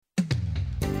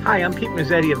Hi, I'm Pete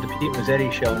Mezzetti of The Pete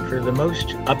Mezzetti Show, and for the most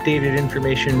updated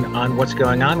information on what's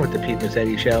going on with The Pete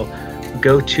Mezzetti Show,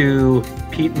 go to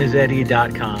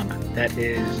PeteMezzetti.com. That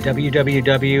is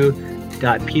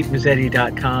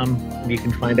www.PeteMezzetti.com. You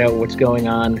can find out what's going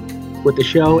on with the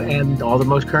show and all the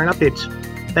most current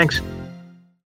updates. Thanks.